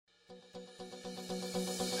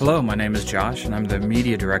Hello, my name is Josh, and I'm the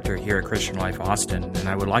Media Director here at Christian Life Austin, and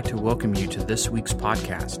I would like to welcome you to this week's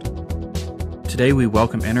podcast. Today we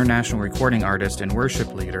welcome international recording artist and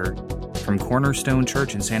worship leader from Cornerstone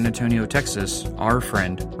Church in San Antonio, Texas, our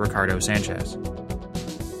friend Ricardo Sanchez.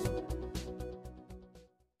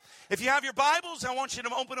 If you have your Bibles, I want you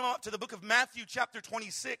to open them up to the book of Matthew chapter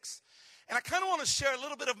 26. And I kind of want to share a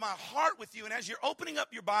little bit of my heart with you. And as you're opening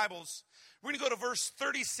up your Bibles, we're going to go to verse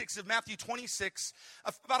 36 of Matthew 26.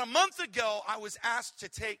 About a month ago, I was asked to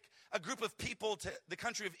take a group of people to the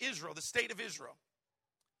country of Israel, the state of Israel.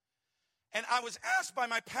 And I was asked by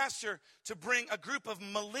my pastor to bring a group of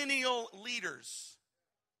millennial leaders.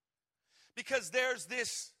 Because there's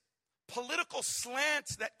this political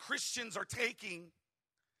slant that Christians are taking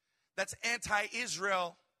that's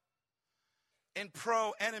anti-Israel and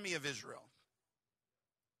pro-enemy of Israel.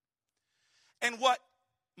 And what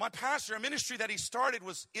my pastor, a ministry that he started,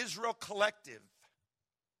 was Israel Collective.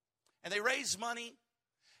 And they raise money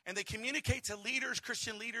and they communicate to leaders,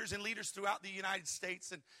 Christian leaders and leaders throughout the United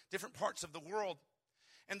States and different parts of the world.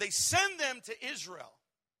 And they send them to Israel.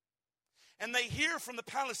 And they hear from the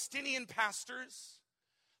Palestinian pastors,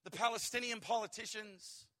 the Palestinian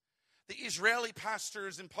politicians, the Israeli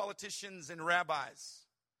pastors and politicians and rabbis.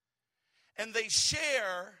 And they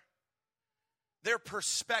share their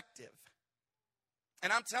perspective.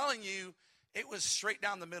 And I'm telling you, it was straight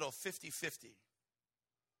down the middle, 50-50.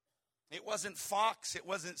 It wasn't Fox, it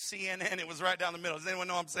wasn't CNN, it was right down the middle. Does anyone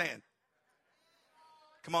know what I'm saying?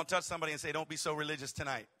 Come on, touch somebody and say, don't be so religious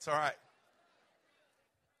tonight. It's all right.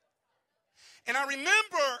 And I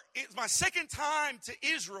remember it's my second time to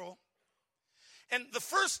Israel. And the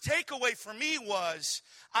first takeaway for me was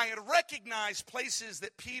I had recognized places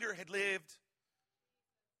that Peter had lived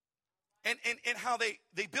and how they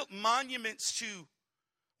built monuments to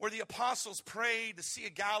where the apostles prayed, the Sea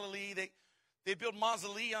of Galilee. They built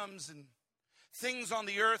mausoleums and things on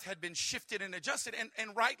the earth had been shifted and adjusted, and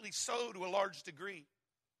rightly so to a large degree.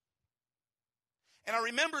 And I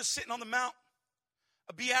remember sitting on the Mount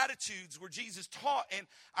of Beatitudes where Jesus taught, and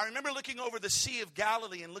I remember looking over the Sea of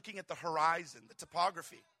Galilee and looking at the horizon, the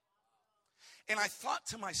topography. And I thought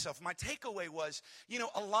to myself, my takeaway was,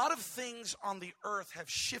 a lot of things on the earth have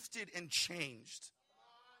shifted and changed.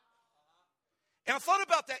 And I thought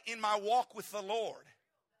about that in my walk with the Lord.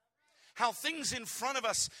 How things in front of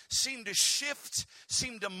us seem to shift,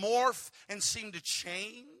 seem to morph, and seem to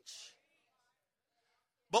change.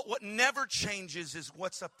 But what never changes is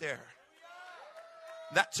what's up there.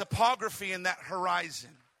 That topography and that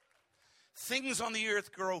horizon. Things on the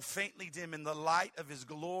earth grow faintly dim in the light of His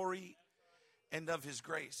glory and of His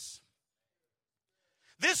grace.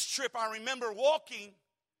 This trip, I remember walking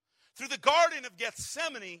through the Garden of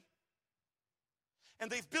Gethsemane,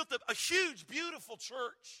 and they've built a huge, beautiful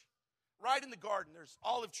church right in the garden. There's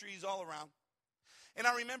olive trees all around. And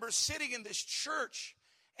I remember sitting in this church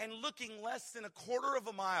and looking less than a quarter of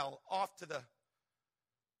a mile off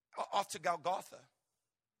to Golgotha,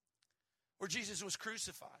 where Jesus was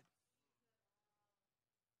crucified.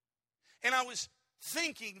 And I was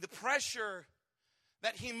thinking the pressure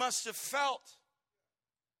that He must have felt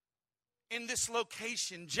in this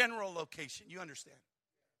location, general location, you understand.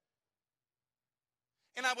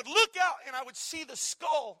 And I would look out and I would see the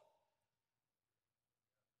skull.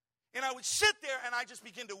 And I would sit there and I just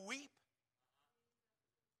begin to weep.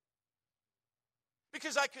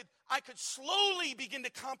 Because I could slowly begin to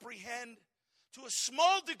comprehend to a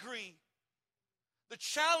small degree the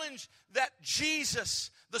challenge that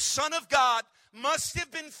Jesus, the Son of God, must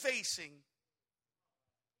have been facing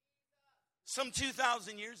some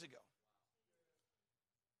 2,000 years ago.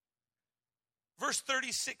 Verse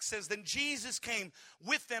 36 says, then Jesus came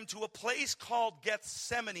with them to a place called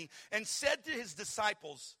Gethsemane and said to His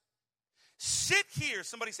disciples, sit here.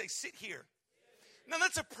 Somebody say, sit here. Now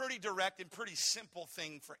that's a pretty direct and pretty simple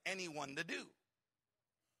thing for anyone to do.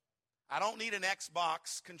 I don't need an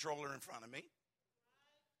Xbox controller in front of me.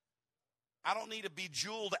 I don't need a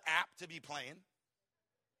bejeweled app to be playing.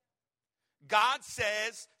 God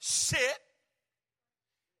says, sit.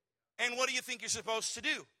 And what do you think you're supposed to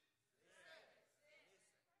do?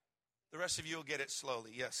 The rest of you will get it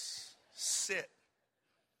slowly. Yes, sit.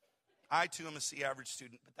 I too am a C average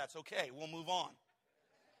student, but that's okay. We'll move on.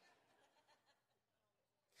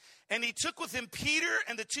 And He took with Him Peter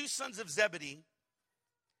and the two sons of Zebedee,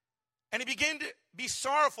 and He began to be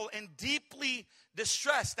sorrowful and deeply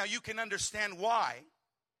distressed. Now you can understand why.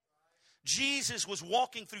 Jesus was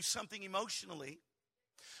walking through something emotionally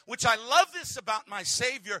Which I love this about my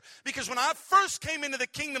Savior, because when I first came into the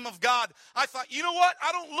kingdom of God, I thought, you know what?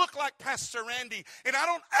 I don't look like Pastor Randy, and I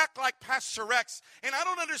don't act like Pastor Rex, and I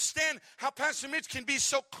don't understand how Pastor Mitch can be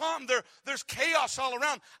so calm. There's chaos all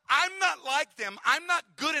around. I'm not like them. I'm not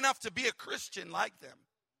good enough to be a Christian like them.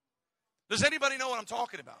 Does anybody know what I'm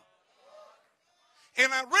talking about?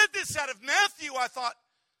 And I read this out of Matthew. I thought,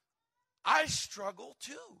 I struggle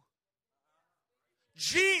too.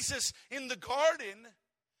 Jesus in the garden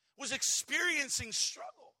was experiencing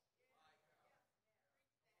struggle.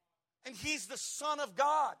 And he's the Son of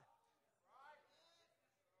God.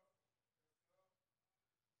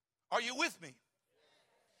 Are you with me?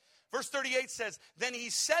 Verse 38 says, then he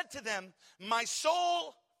said to them, my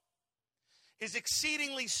soul is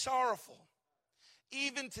exceedingly sorrowful,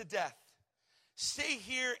 even to death. Stay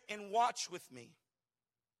here and watch with me.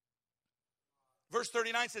 Verse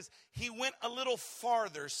 39 says, he went a little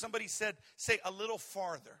farther. Somebody said, say a little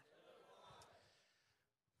farther.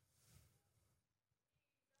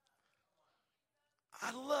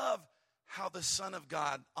 I love how the Son of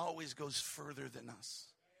God always goes further than us.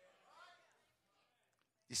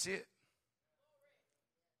 You see it?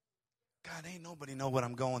 God, ain't nobody know what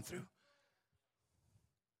I'm going through.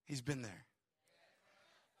 He's been there.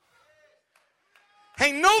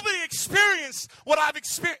 Ain't nobody experienced what I've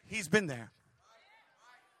experienced. He's been there.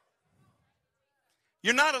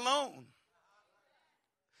 You're not alone.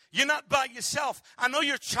 You're not by yourself. I know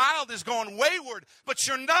your child is going wayward, but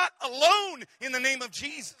you're not alone in the name of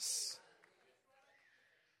Jesus.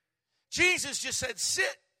 Jesus just said,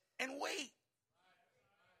 sit and wait.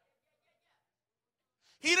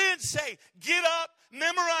 He didn't say, get up,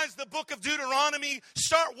 memorize the book of Deuteronomy,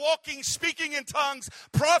 start walking, speaking in tongues,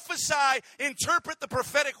 prophesy, interpret the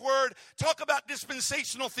prophetic word, talk about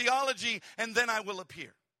dispensational theology, and then I will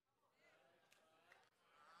appear.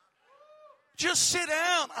 Just sit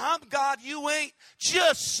down. I'm God, you ain't.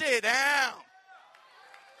 Just sit down.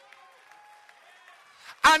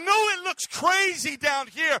 I know it looks crazy down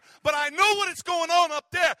here, but I know what is going on up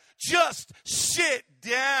there. Just sit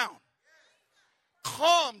down.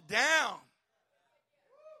 Calm down.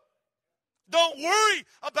 Don't worry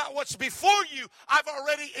about what's before you. I've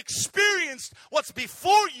already experienced what's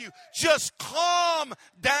before you. Just calm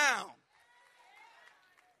down.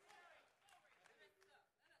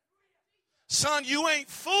 Son, you ain't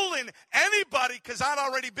fooling anybody because I'd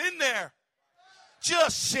already been there.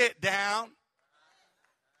 Just sit down.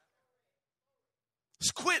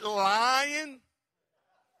 Just quit lying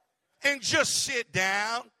and just sit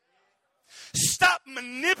down. Stop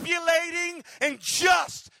manipulating and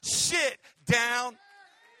just sit down.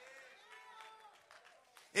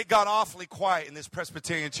 It got awfully quiet in this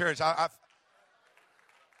Presbyterian church.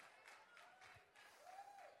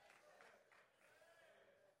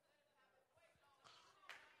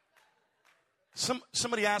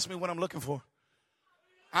 Somebody asked me what I'm looking for.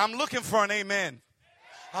 I'm looking for an amen.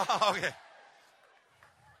 Oh, okay.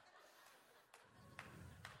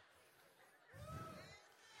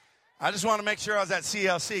 I just want to make sure I was at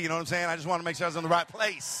CLC, you know what I'm saying? I just want to make sure I was in the right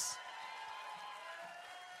place.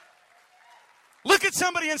 Look at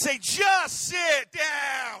somebody and say, just sit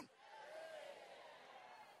down.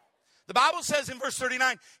 The Bible says in verse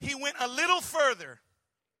 39, he went a little further.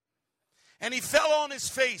 And he fell on his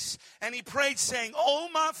face and he prayed saying, oh,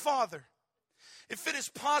 my Father, if it is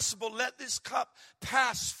possible, let this cup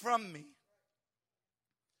pass from me.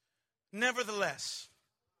 Nevertheless,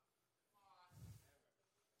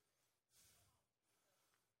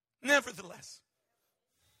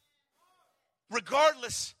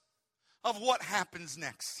 regardless of what happens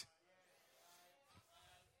next,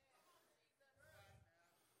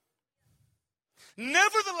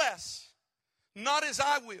 nevertheless, not as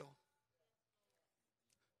I will.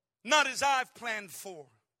 Not as I've planned for.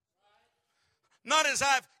 Not as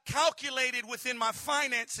I've calculated within my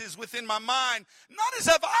finances, within my mind. Not as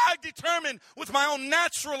have I determined with my own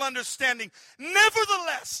natural understanding.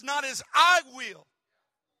 Nevertheless, not as I will.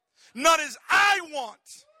 Not as I want.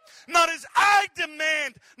 Not as I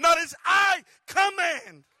demand. Not as I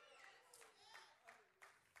command.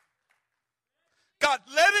 God,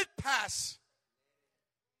 let it pass.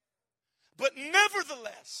 But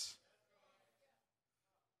nevertheless,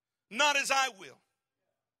 not as I will,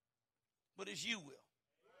 but as you will.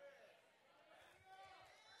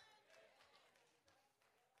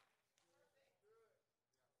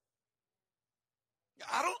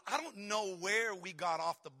 I don't know where we got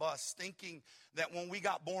off the bus thinking that when we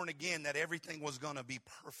got born again that everything was going to be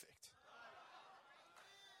perfect.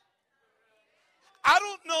 I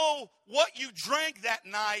don't know what you drank that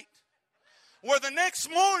night Where the next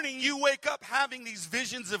morning you wake up having these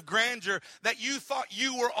visions of grandeur that you thought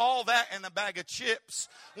you were all that and a bag of chips.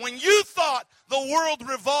 When you thought the world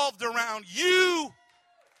revolved around you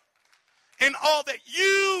and all that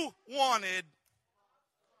you wanted.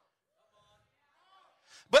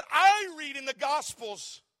 But I read in the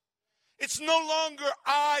Gospels, it's no longer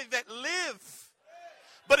I that live,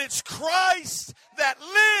 but it's Christ that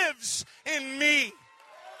lives in me.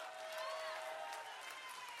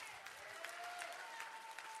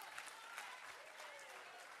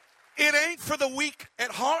 It ain't for the weak at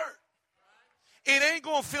heart. It ain't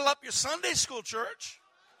going to fill up your Sunday school church.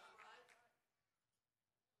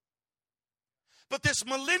 But this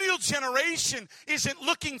millennial generation isn't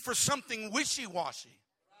looking for something wishy-washy.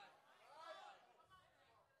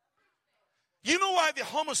 You know why the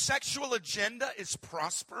homosexual agenda is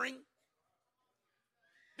prospering?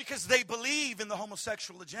 Because they believe in the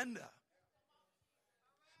homosexual agenda.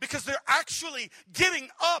 Because they're actually getting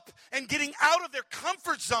up and getting out of their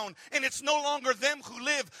comfort zone. And it's no longer them who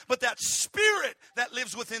live, but that spirit that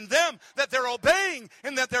lives within them that they're obeying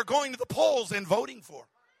and that they're going to the polls and voting for.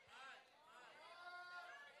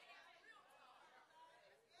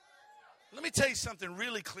 Let me tell you something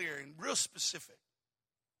really clear and real specific.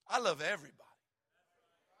 I love everybody.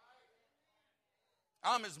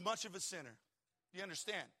 I'm as much of a sinner. You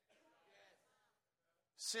understand?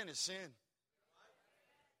 Sin is sin.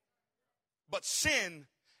 But sin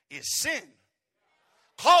is sin.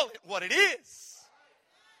 Call it what it is.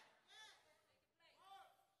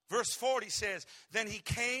 Verse 40 says, then he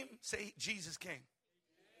came, say Jesus came.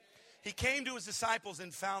 He came to his disciples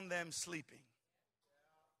and found them sleeping.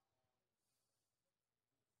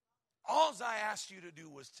 All I asked you to do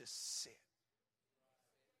was to sit.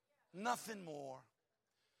 Nothing more,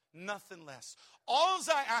 nothing less. All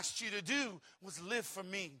I asked you to do was live for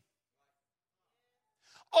me.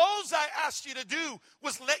 All I asked you to do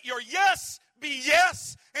was let your yes be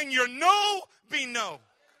yes and your no be no.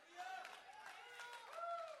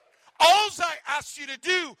 All I asked you to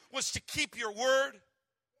do was to keep your word.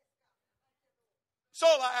 That's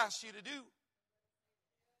all I asked you to do.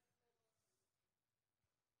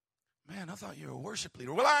 Man, I thought you were a worship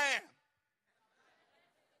leader. Well, I am.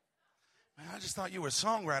 Man, I just thought you were a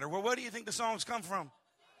songwriter. Well, where do you think the songs come from?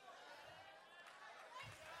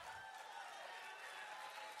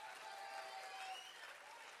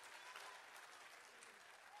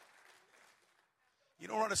 You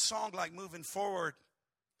don't write a song like Moving Forward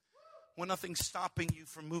when nothing's stopping you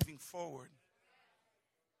from moving forward.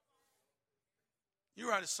 You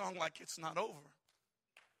write a song like It's Not Over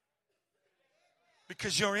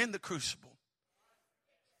because you're in the crucible.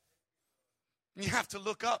 You have to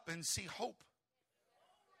look up and see hope.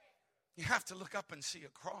 You have to look up and see a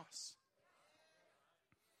cross.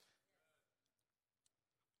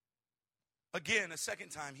 Again, a second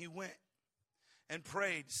time, he went and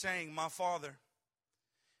prayed, saying, my Father,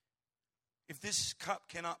 if this cup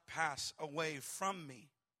cannot pass away from me,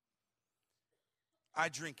 I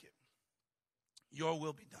drink it. Your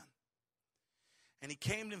will be done. And he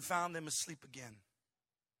came and found them asleep again,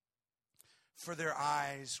 for their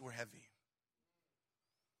eyes were heavy.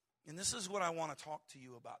 And this is what I want to talk to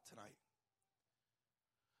you about tonight.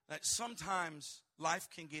 That sometimes life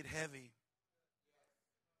can get heavy.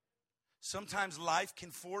 Sometimes life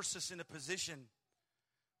can force us in a position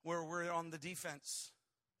where we're on the defense.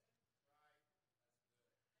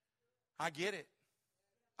 I get it.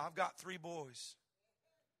 I've got 3 boys.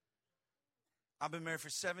 I've been married for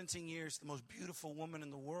 17 years, the most beautiful woman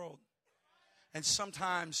in the world. And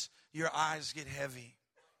sometimes your eyes get heavy.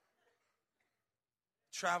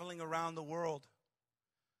 Traveling around the world,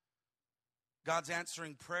 God's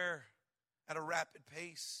answering prayer at a rapid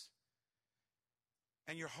pace.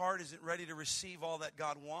 And your heart isn't ready to receive all that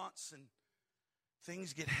God wants. And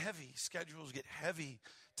things get heavy. Schedules get heavy.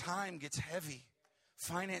 Time gets heavy.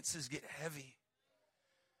 Finances get heavy.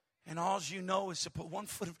 And all you know is to put one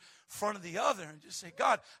foot in front of the other and just say,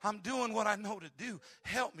 God, I'm doing what I know to do.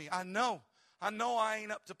 Help me. I know I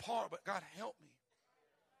ain't up to par, but God, help me.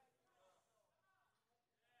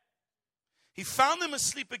 He found them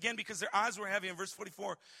asleep again because their eyes were heavy in verse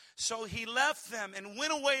 44. So he left them and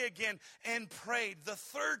went away again and prayed the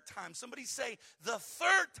 3rd time. Somebody say the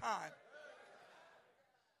 3rd time.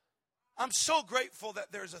 I'm so grateful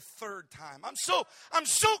that there's a 3rd time. I'm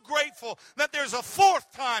so grateful that there's a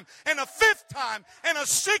 4th time and a 5th time and a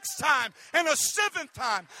 6th time and a 7th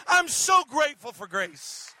time. I'm so grateful for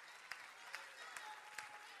grace.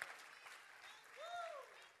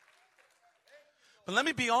 But let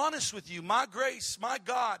me be honest with you. My grace, my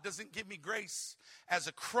God doesn't give me grace as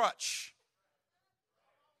a crutch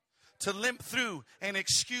to limp through and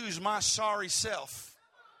excuse my sorry self.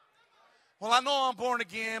 Well, I know I'm born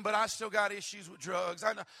again, but I still got issues with drugs.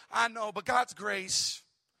 I know, but God's grace.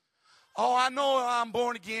 Oh, I know I'm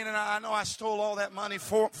born again, and I know I stole all that money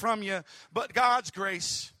from you, but God's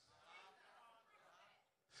grace.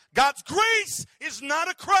 God's grace is not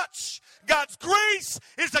a crutch. God's grace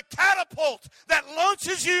is a catapult that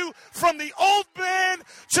launches you from the old man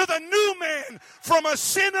to the new man, from a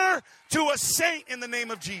sinner to a saint in the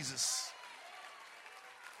name of Jesus.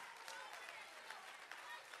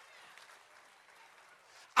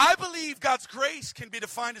 I believe God's grace can be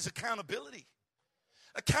defined as accountability.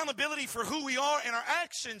 Accountability for who we are and our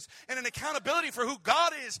actions, and an accountability for who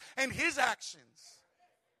God is and His actions.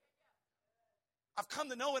 I've come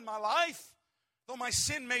to know in my life, though my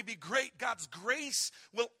sin may be great, God's grace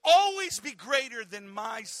will always be greater than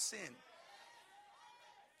my sin.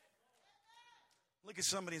 Look at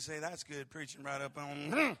somebody and say, that's good, preaching right up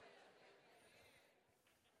on.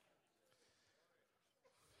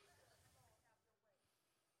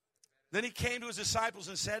 Then he came to his disciples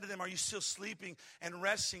and said to them, are you still sleeping and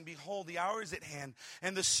resting? Behold, the hour is at hand,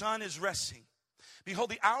 and the sun is resting.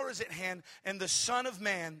 Behold, the hour is at hand, and the Son of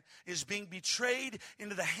Man is being betrayed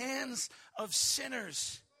into the hands of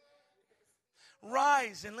sinners.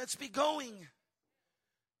 Rise and let's be going.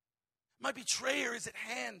 My betrayer is at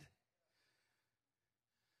hand.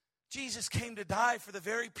 Jesus came to die for the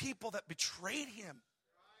very people that betrayed him.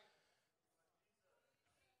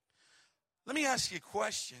 Let me ask you a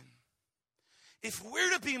question. If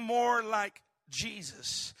we're to be more like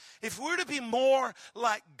Jesus, if we're to be more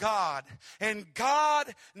like God, and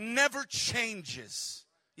God never changes,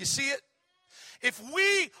 you see it? If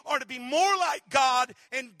we are to be more like God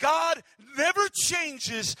and God never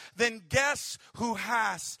changes, then guess who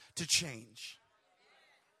has to change?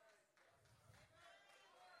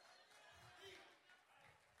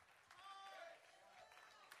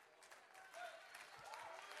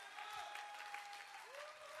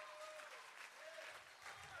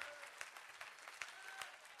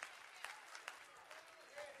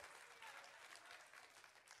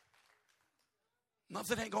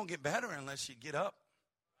 Nothing ain't going to get better unless you get up.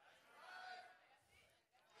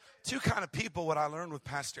 Two kind of people, what I learned with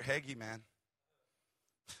Pastor Hagee, man.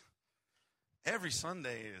 Every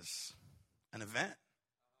Sunday is an event.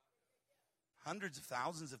 Hundreds of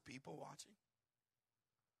thousands of people watching.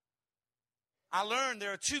 I learned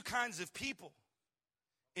there are two kinds of people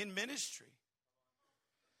in ministry.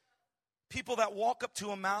 People that walk up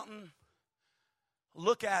to a mountain,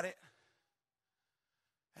 look at it,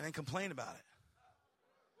 and then complain about it.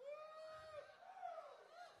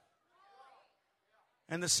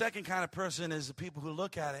 And the second kind of person is the people who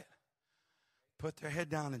look at it, put their head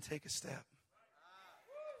down and take a step.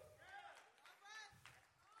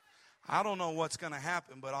 I don't know what's going to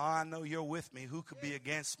happen, but I know you're with me. Who could be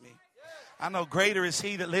against me? I know greater is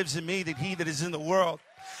he that lives in me than he that is in the world.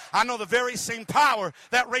 I know the very same power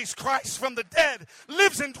that raised Christ from the dead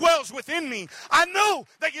lives and dwells within me. I know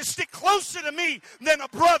that you stick closer to me than a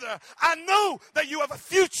brother. I know that you have a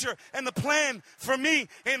future and the plan for me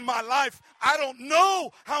in my life. I don't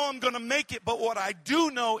know how I'm going to make it, but what I do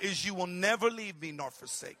know is you will never leave me nor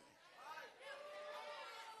forsake me.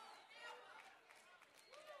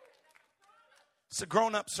 It's a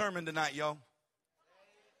grown-up sermon tonight, yo.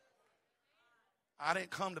 I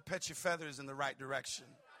didn't come to pet your feathers in the right direction.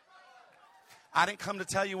 I didn't come to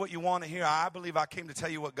tell you what you want to hear. I believe I came to tell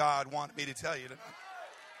you what God wanted me to tell you tonight.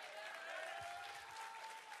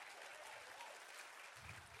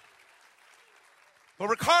 But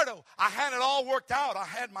Ricardo, I had it all worked out. I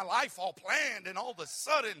had my life all planned, and all of a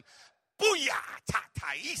sudden, booyah,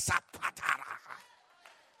 tata, isa,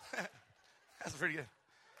 patara. That's pretty good.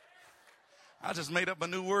 I just made up a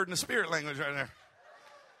new word in the spirit language right there.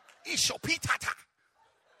 Ishopitata.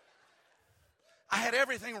 I had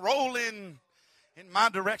everything rolling in my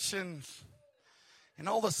direction, and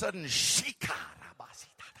all of a sudden, shikarabasitata.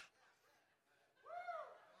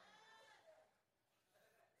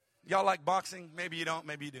 Y'all like boxing? Maybe you don't,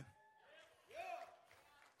 maybe you do.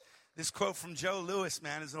 This quote from Joe Louis,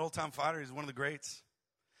 man, is an old-time fighter. He's one of the greats.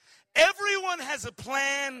 Everyone has a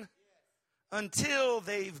plan until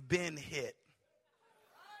they've been hit.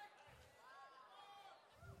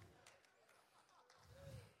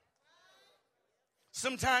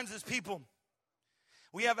 Sometimes as people,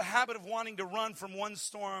 we have a habit of wanting to run from one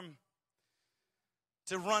storm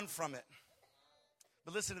to run from it.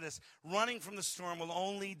 But listen to this. Running from the storm will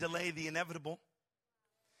only delay the inevitable.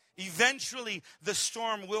 Eventually, the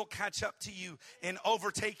storm will catch up to you and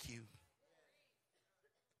overtake you.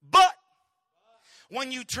 But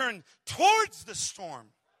when you turn towards the storm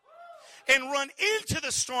and run into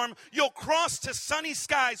the storm, you'll cross to sunny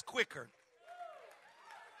skies quicker.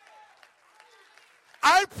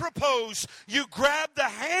 I propose you grab the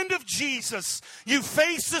hand of Jesus, you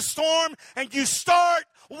face the storm, and you start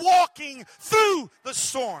walking through the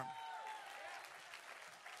storm.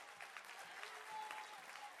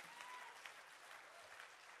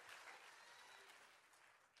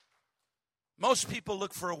 Most people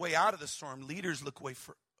look for a way out of the storm. Leaders look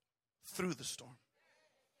through the storm.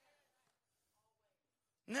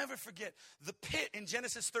 Never forget, the pit in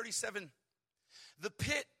Genesis 37, the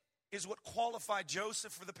pit is what qualified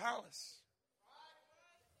Joseph for the palace.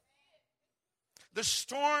 The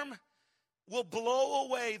storm will blow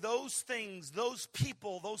away those things, those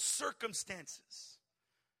people, those circumstances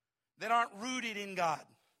that aren't rooted in God,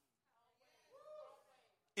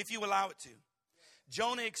 if you allow it to.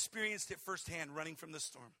 Jonah experienced it firsthand, running from the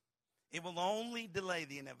storm. It will only delay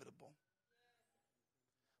the inevitable.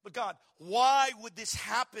 But God, why would this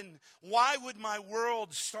happen? Why would my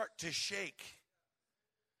world start to shake?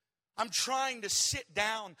 I'm trying to sit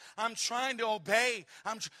down. I'm trying to obey.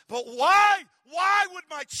 But why? Why would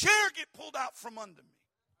my chair get pulled out from under me?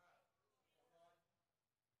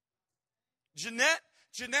 Jeanette,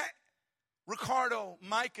 Ricardo,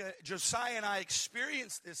 Micah, Josiah, and I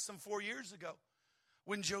experienced this some 4 years ago.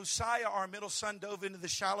 When Josiah, our middle son, dove into the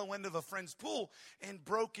shallow end of a friend's pool and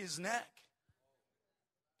broke his neck.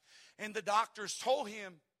 And the doctors told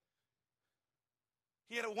him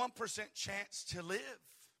he had a 1% chance to live.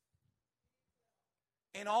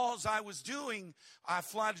 And all I was doing, I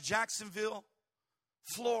fly to Jacksonville,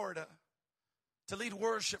 Florida, to lead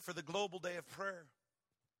worship for the Global Day of Prayer.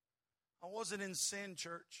 I wasn't in sin,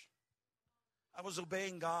 church. I was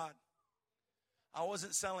obeying God. I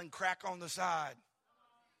wasn't selling crack on the side.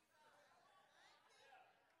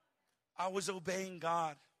 I was obeying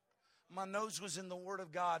God. My nose was in the Word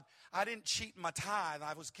of God. I didn't cheat my tithe.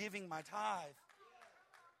 I was giving my tithe.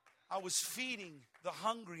 I was feeding the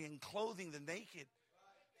hungry and clothing the naked.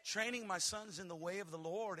 Training my sons in the way of the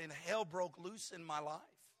Lord, and hell broke loose in my life.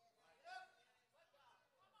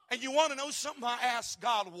 And you want to know something? I asked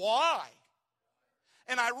God, why?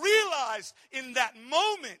 And I realized in that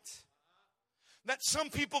moment that some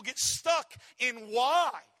people get stuck in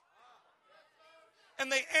why.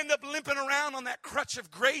 And they end up limping around on that crutch of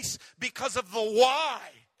grace because of the why.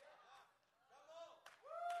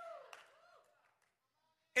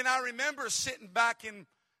 And I remember sitting back in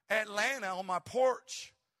Atlanta on my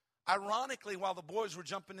porch, ironically, while the boys were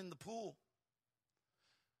jumping in the pool.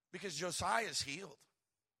 Because Josiah is healed.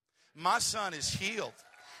 My son is healed.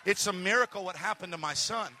 It's a miracle what happened to my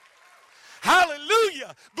son.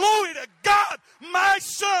 Hallelujah. Glory to God. My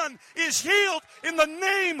son is healed in the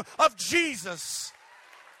name of Jesus.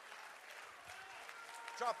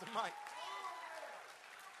 Drop the mic.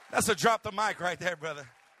 That's a drop the mic right there, brother.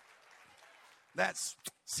 That's,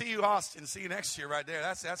 see you, Austin. See you next year right there.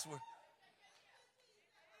 That's where.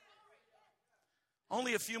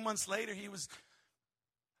 Only a few months later, he was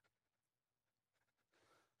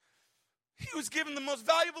given the most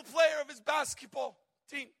valuable player of his basketball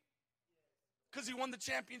team because he won the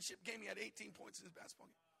championship game. He had 18 points in his basketball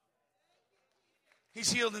game.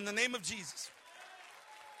 He's healed in the name of Jesus.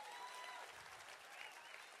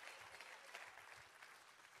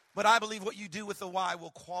 But I believe what you do with the why will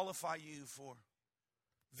qualify you for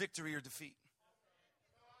victory or defeat.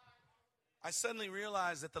 I suddenly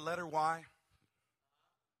realized that the letter Y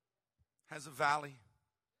has a valley.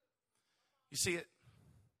 You see it?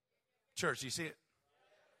 Church, you see it?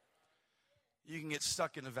 You can get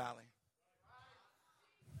stuck in a valley.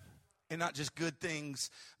 And not just good things,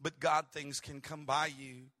 but God things can come by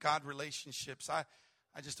you. God relationships. I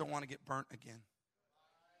just don't want to get burnt again.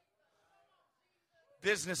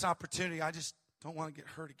 Business opportunity. I just don't want to get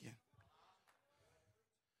hurt again.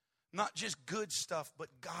 Not just good stuff, but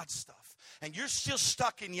God stuff. And you're still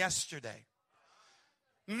stuck in yesterday.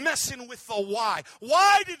 Messing with the why.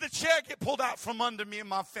 Why did the chair get pulled out from under me and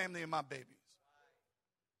my family and my babies?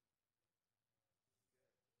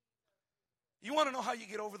 You want to know how you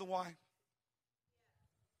get over the why?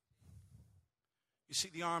 You see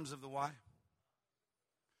the arms of the why?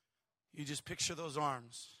 You just picture those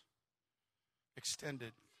arms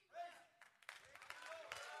extended.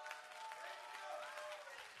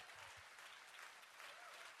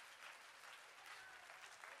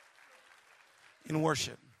 In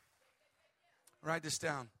worship. Write this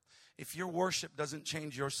down. If your worship doesn't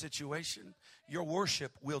change your situation, your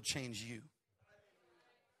worship will change you.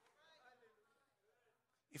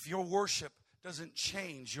 If your worship doesn't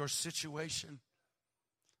change your situation,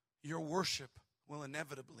 your worship will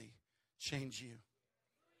inevitably change you.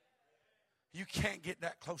 You can't get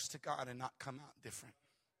that close to God and not come out different.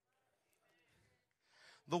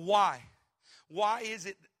 The why. Why is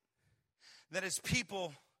it that as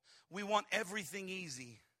people, we want everything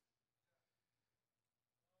easy?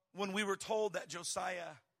 When we were told that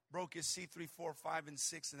Josiah broke his C3, 4, 5, and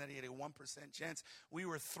 6, and that he had a 1% chance, we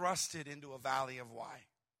were thrusted into a valley of why.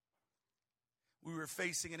 We were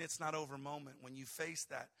facing an it's not over moment. When you face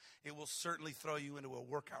that, it will certainly throw you into a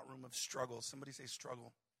workout room of struggle. Somebody say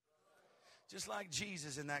struggle. Just like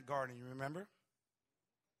Jesus in that garden, you remember?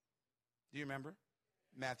 Do you remember?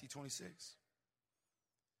 Matthew 26.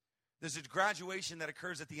 There's a graduation that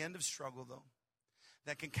occurs at the end of struggle, though,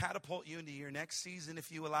 that can catapult you into your next season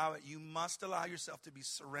if you allow it. You must allow yourself to be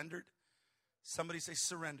surrendered. Somebody say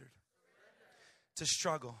surrendered. To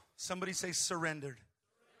struggle. Somebody say surrendered.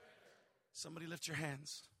 Somebody lift your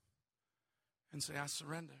hands and say, I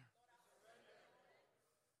surrender.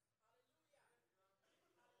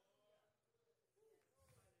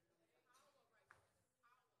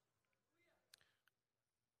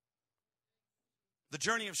 The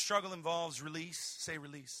journey of struggle involves release. Say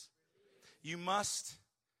release. You must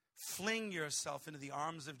fling yourself into the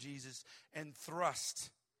arms of Jesus and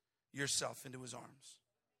thrust yourself into his arms.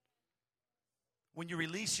 When you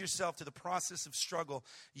release yourself to the process of struggle,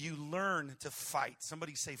 you learn to fight.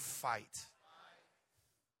 Somebody say fight.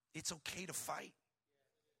 It's okay to fight.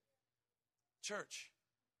 Church,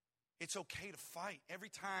 it's okay to fight. Every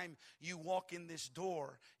time you walk in this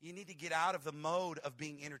door, you need to get out of the mode of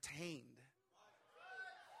being entertained.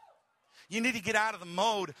 You need to get out of the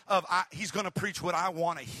mode of, he's going to preach what I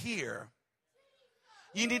want to hear.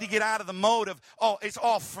 You need to get out of the mode of, oh, it's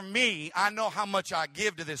all for me. I know how much I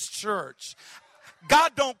give to this church.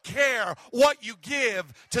 God don't care what you give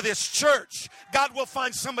to this church. God will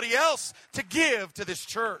find somebody else to give to this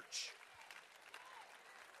church.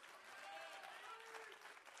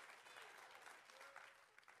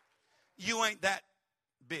 You ain't that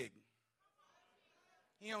big.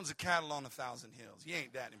 He owns a cattle on 1,000 hills. You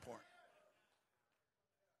ain't that important.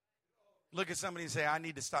 Look at somebody and say, I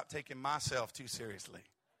need to stop taking myself too seriously.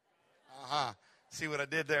 See what I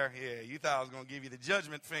did there? Yeah, you thought I was going to give you the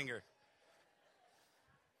judgment finger.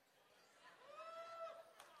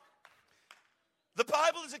 The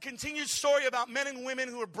Bible is a continued story about men and women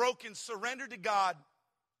who are broken, surrendered to God,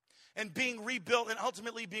 and being rebuilt and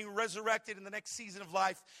ultimately being resurrected in the next season of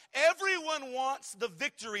life. Everyone wants the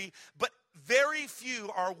victory, but very few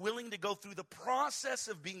are willing to go through the process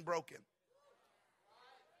of being broken.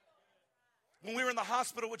 When we were in the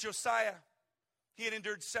hospital with Josiah, he had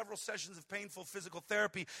endured several sessions of painful physical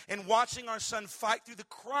therapy, and watching our son fight through the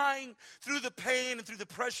crying, through the pain, and through the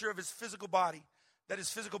pressure of his physical body, that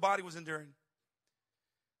his physical body was enduring,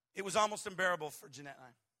 it was almost unbearable for Jeanette and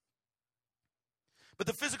I. But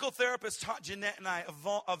the physical therapist taught Jeanette and I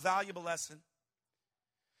a valuable lesson.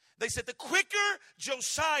 They said the quicker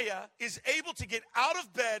Josiah is able to get out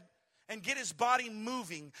of bed and get his body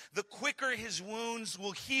moving, the quicker his wounds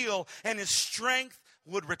will heal and his strength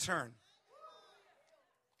would return.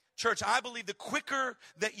 Church, I believe the quicker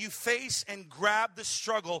that you face and grab the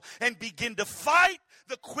struggle and begin to fight,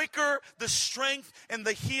 the quicker the strength and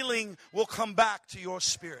the healing will come back to your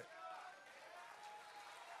spirit.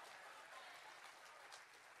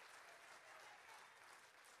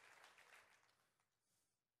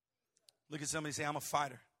 Look at somebody and say, I'm a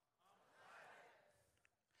fighter.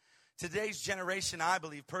 Today's generation, I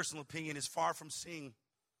believe, personal opinion, is far from seeing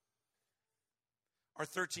our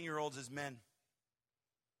 13-year-olds as men.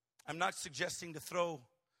 I'm not suggesting to throw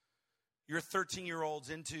your 13-year-olds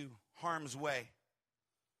into harm's way.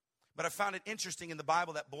 But I found it interesting in the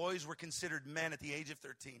Bible that boys were considered men at the age of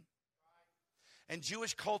 13. And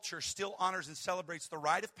Jewish culture still honors and celebrates the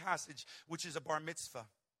rite of passage, which is a bar mitzvah.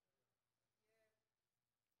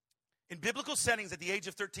 In biblical settings, at the age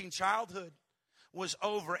of 13, childhood was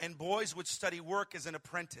over and boys would study work as an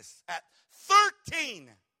apprentice at 13.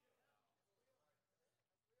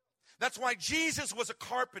 That's why Jesus was a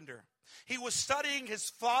carpenter. He was studying his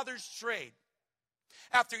father's trade.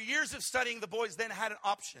 After years of studying, the boys then had an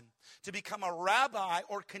option to become a rabbi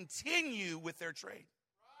or continue with their trade.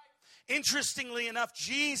 Interestingly enough,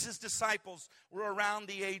 Jesus' disciples were around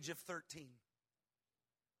the age of 13.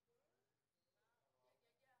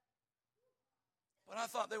 But I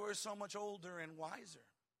thought they were so much older and wiser.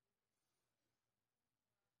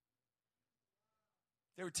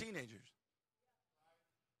 They were teenagers.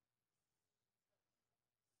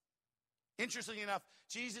 Interestingly enough,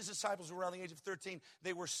 Jesus' disciples were around the age of 13.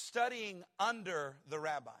 They were studying under the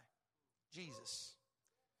rabbi, Jesus.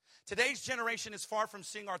 Today's generation is far from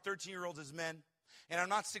seeing our 13-year-olds as men. And I'm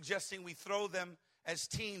not suggesting we throw them as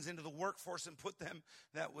teens into the workforce and put them,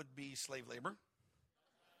 that would be slave labor.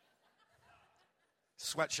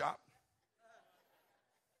 Sweatshop.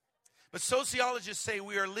 But sociologists say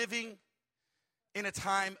we are living in a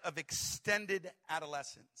time of extended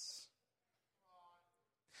adolescence.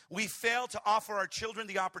 We fail to offer our children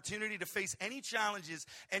the opportunity to face any challenges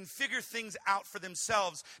and figure things out for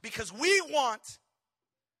themselves because we want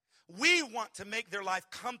to make their life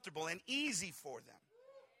comfortable and easy for them.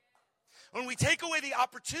 When we take away the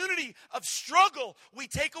opportunity of struggle, we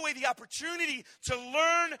take away the opportunity to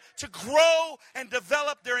learn, to grow, and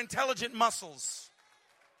develop their intelligent muscles.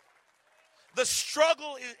 The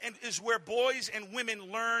struggle is where boys and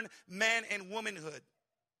women learn man and womanhood.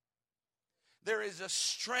 There is a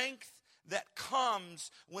strength that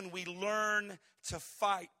comes when we learn to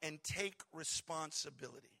fight and take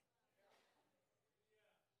responsibility.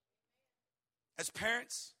 As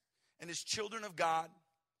parents and as children of God,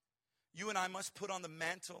 you and I must put on the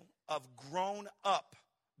mantle of grown-up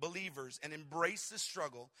believers and embrace the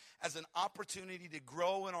struggle as an opportunity to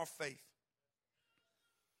grow in our faith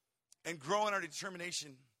and grow in our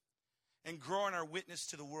determination and grow in our witness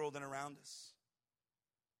to the world and around us.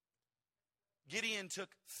 Gideon took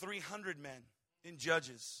 300 men in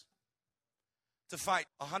Judges to fight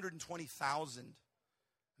 120,000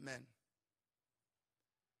 men.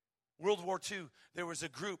 World War II, there was a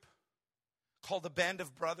group called the Band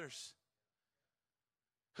of Brothers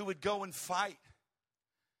who would go and fight.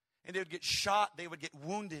 And they would get shot. They would get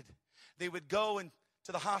wounded. They would go into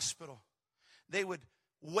the hospital. They would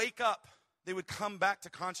wake up. They would come back to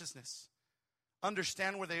consciousness.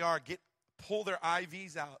 Understand where they are. Pull their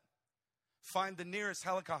IVs out. Find the nearest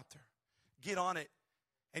helicopter. Get on it.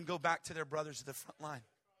 And go back to their brothers at the front line.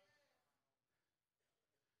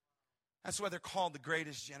 That's why they're called the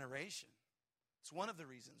greatest generation. It's one of the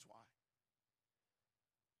reasons why.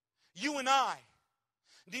 You and I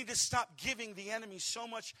need to stop giving the enemy so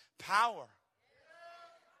much power.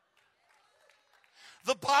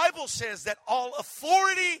 The Bible says that all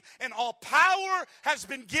authority and all power has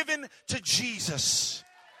been given to Jesus.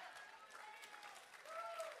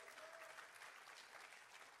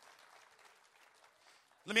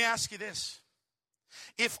 Let me ask you this.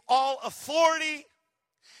 If all authority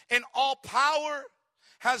and all power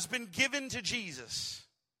has been given to Jesus,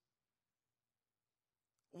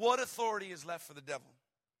 what authority is left for the devil?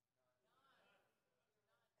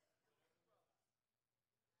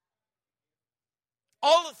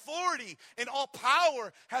 All authority and all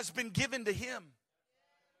power has been given to him.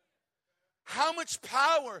 How much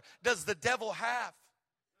power does the devil have?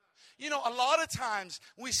 You know, a lot of times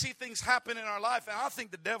we see things happen in our life, and I think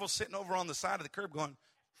the devil's sitting over on the side of the curb going,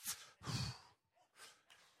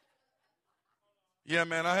 yeah,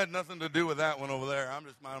 man, I had nothing to do with that one over there. I'm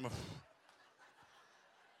just minding my...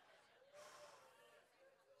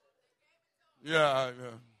 Yeah,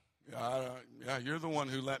 you're the one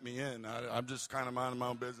who let me in. I'm just kind of minding my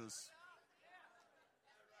own business.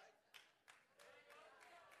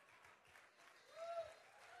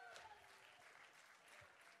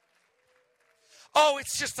 Oh,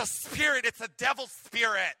 it's just a spirit. It's a devil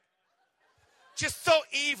spirit. Just so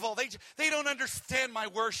evil. They don't understand my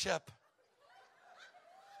worship.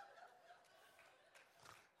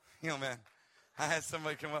 You know, man, I had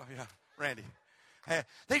somebody come up. Yeah, Randy.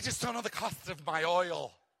 They just don't know the cost of my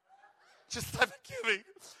oil. Just I'm giving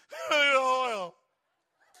oil.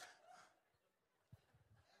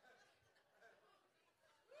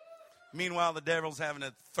 Meanwhile, the devil's having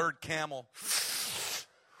a third camel.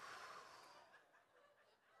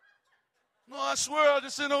 No, I swear, I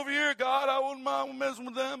just sent over here, God. I wouldn't mind messing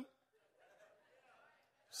with them.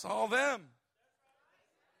 It's all them.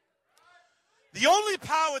 The only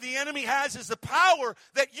power the enemy has is the power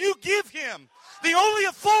that you give him. The only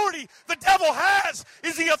authority the devil has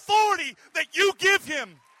is the authority that you give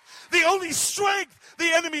him. The only strength the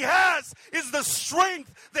enemy has is the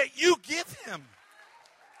strength that you give him.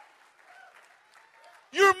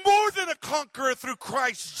 You're more than a conqueror through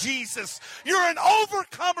Christ Jesus. You're an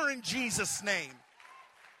overcomer in Jesus' name.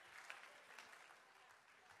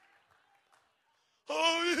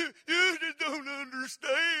 Oh, you just don't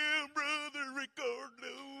understand, Brother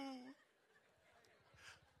Ricardo.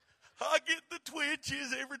 I get the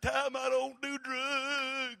twitches every time I don't do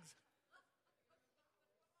drugs.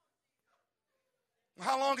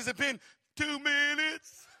 How long has it been? 2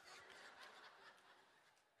 minutes.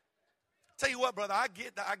 Tell you what, brother, I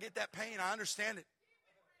get that pain. I understand it.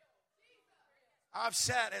 I've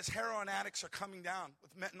sat as heroin addicts are coming down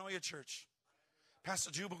with Metanoia Church. Pastor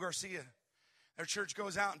Jubal Garcia. Their church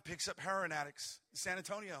goes out and picks up heroin addicts in San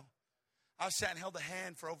Antonio. I've sat and held a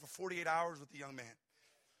hand for over 48 hours with the young man.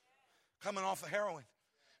 coming off of heroin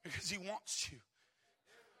because he wants you.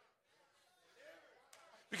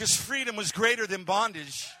 Because freedom was greater than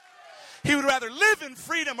bondage. He would rather live in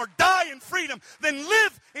freedom or die in freedom than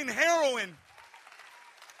live in heroin.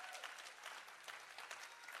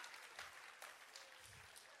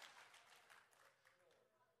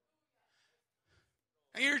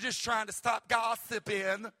 And you're just trying to stop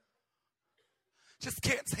gossiping. Just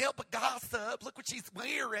can't help but gossip. Look what she's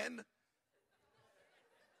wearing.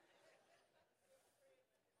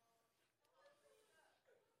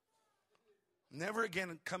 Never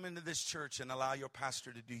again come into this church and allow your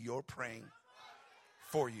pastor to do your praying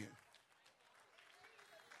for you.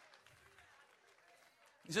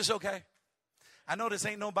 Is this okay? I know this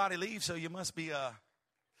ain't nobody leave, so you must be,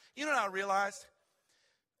 you know what I realized?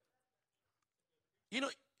 You know,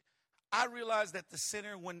 I realized that the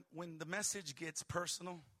sinner, when the message gets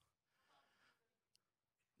personal,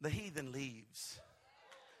 the heathen leaves.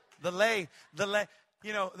 The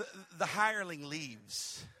hireling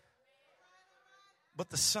leaves. But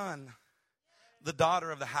the son, the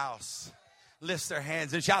daughter of the house, lifts their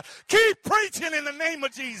hands and shout, keep preaching in the name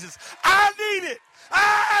of Jesus. I need it.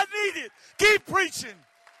 I need it. Keep preaching.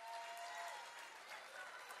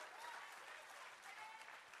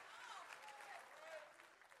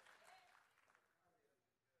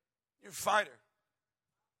 You're a fighter.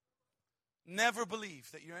 Never believe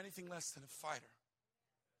that you're anything less than a fighter.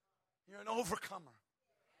 You're an overcomer.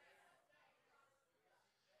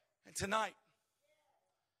 And tonight,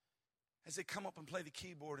 as they come up and play the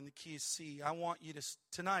keyboard and the key is C, I want you to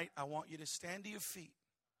stand to your feet.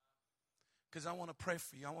 Because I want to pray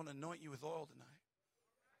for you. I want to anoint you with oil tonight.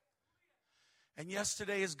 And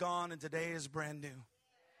yesterday is gone and today is brand new.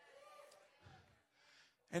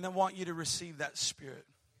 And I want you to receive that spirit.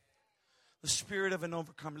 The spirit of an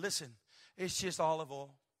overcomer. Listen, it's just olive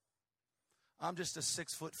oil. I'm just a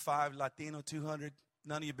 6'5" Latino, 200,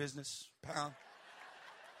 none of your business pound.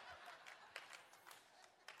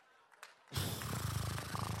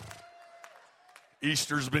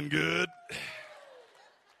 Easter's been good.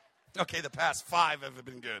 Okay, the past 5 have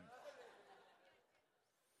been good.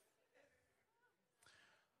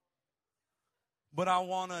 But I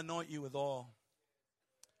want to anoint you with oil.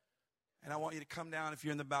 And I want you to come down if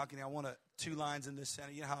you're in the balcony. I want 2 lines in this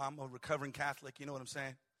center. You know how I'm a recovering Catholic. You know what I'm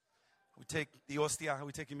saying? We take the hostia,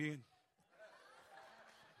 we take communion.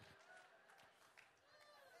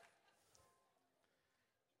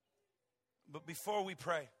 But before we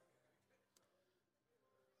pray,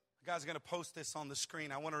 the guy's going to post this on the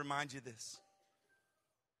screen. I want to remind you this.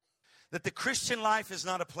 That the Christian life is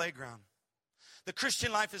not a playground. The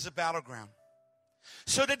Christian life is a battleground.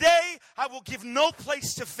 So today, I will give no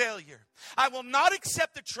place to failure. I will not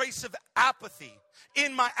accept a trace of apathy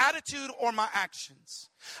in my attitude or my actions.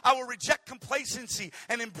 I will reject complacency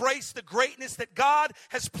and embrace the greatness that God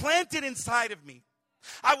has planted inside of me.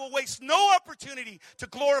 I will waste no opportunity to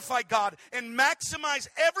glorify God and maximize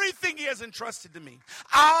everything He has entrusted to me.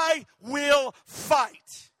 I will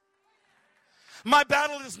fight. My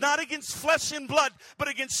battle is not against flesh and blood, but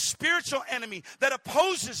against spiritual enemy that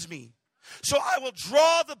opposes me. So I will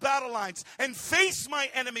draw the battle lines and face my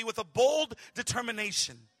enemy with a bold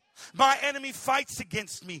determination. My enemy fights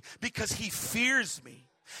against me because he fears me.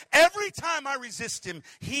 Every time I resist him,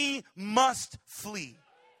 he must flee.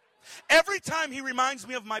 Every time he reminds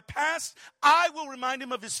me of my past, I will remind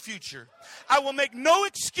him of his future. I will make no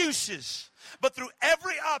excuses, but through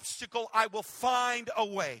every obstacle, I will find a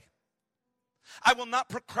way. I will not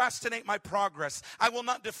procrastinate my progress. I will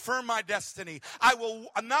not defer my destiny. I will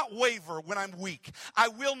not waver when I'm weak. I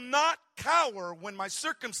will not cower when my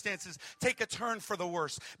circumstances take a turn for the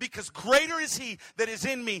worse. Because greater is He that is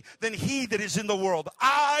in me than he that is in the world.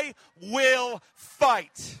 I will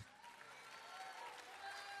fight.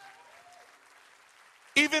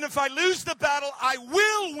 Even if I lose the battle, I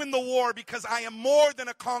will win the war because I am more than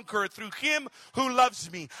a conqueror through Him who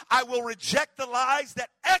loves me. I will reject the lies that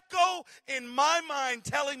echo in my mind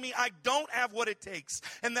telling me I don't have what it takes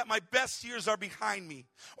and that my best years are behind me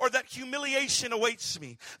or that humiliation awaits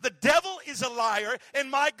me. The devil is a liar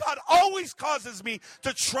and my God always causes me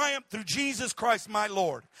to triumph through Jesus Christ my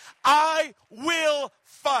Lord. I will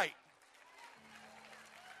fight.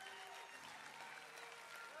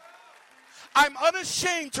 I'm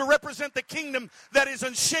unashamed to represent the kingdom that is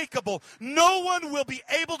unshakable. No one will be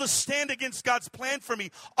able to stand against God's plan for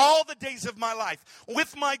me all the days of my life.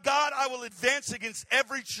 With my God, I will advance against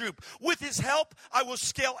every troop. With his help, I will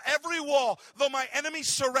scale every wall. Though my enemies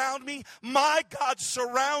surround me, my God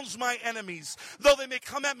surrounds my enemies. Though they may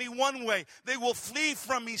come at me one way, they will flee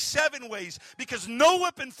from me 7 ways, because no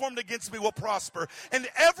weapon formed against me will prosper, and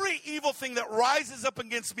every evil thing that rises up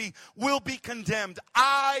against me will be condemned.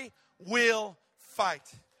 I will fight.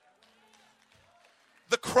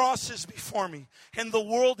 The cross is before me, and the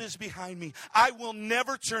world is behind me. I will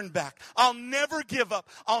never turn back. I'll never give up.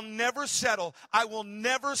 I'll never settle. I will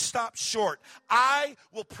never stop short. I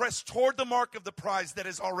will press toward the mark of the prize that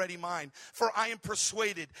is already mine. For I am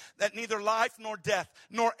persuaded that neither life nor death,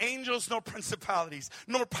 nor angels nor principalities,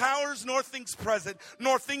 nor powers nor things present,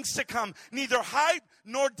 nor things to come, neither height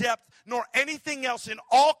nor depth, nor anything else in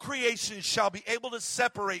all creation shall be able to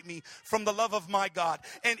separate me from the love of my God.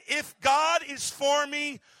 And if God is for me,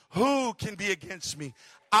 who can be against me?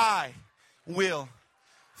 I will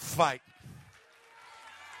fight.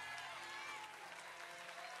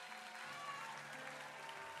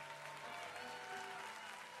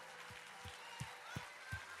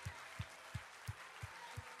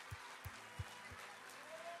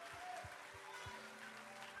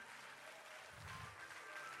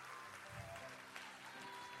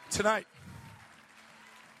 Tonight,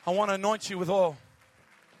 I want to anoint you with oil.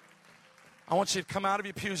 I want you to come out of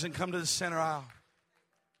your pews and come to the center aisle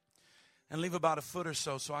and leave about a foot or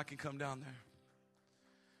so I can come down there.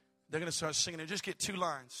 They're going to start singing. And just get 2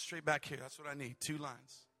 lines straight back here. That's what I need, 2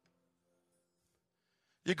 lines.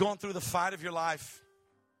 You're going through the fight of your life.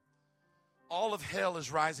 All of hell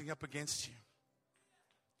is rising up against you.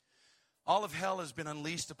 All of hell has been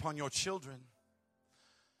unleashed upon your children.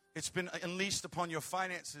 It's been unleashed upon your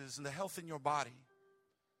finances and the health in your body.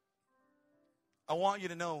 I want you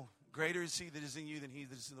to know, greater is he that is in you than he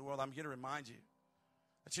that is in the world. I'm here to remind you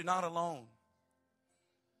that you're not alone.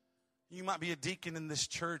 You might be a deacon in this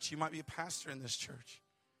church. You might be a pastor in this church.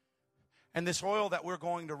 And this oil that we're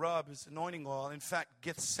going to rub is anointing oil. In fact,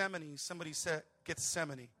 Gethsemane, somebody said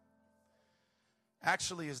Gethsemane,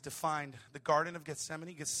 actually is defined, the Garden of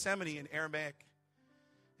Gethsemane. Gethsemane in Aramaic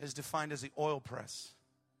is defined as the oil press.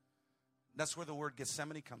 That's where the word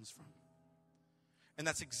Gethsemane comes from. And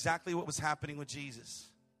that's exactly what was happening with Jesus.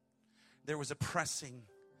 There was a pressing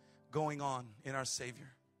going on in our Savior.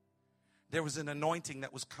 There was an anointing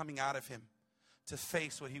that was coming out of him to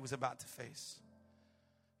face what he was about to face.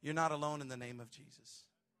 You're not alone in the name of Jesus.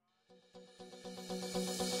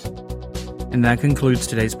 And that concludes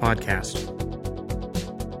today's podcast.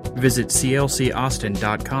 Visit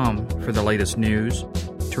clcaustin.com for the latest news,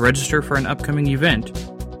 to register for an upcoming event,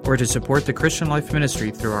 or to support the Christian Life Ministry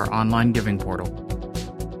through our online giving portal.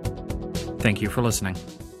 Thank you for listening.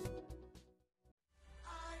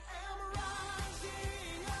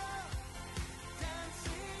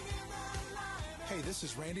 Hey, this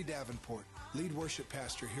is Randy Davenport, lead worship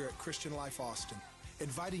pastor here at Christian Life Austin,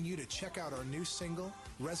 inviting you to check out our new single,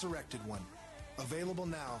 Resurrected One, available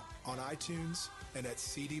now on iTunes and at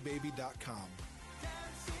cdbaby.com.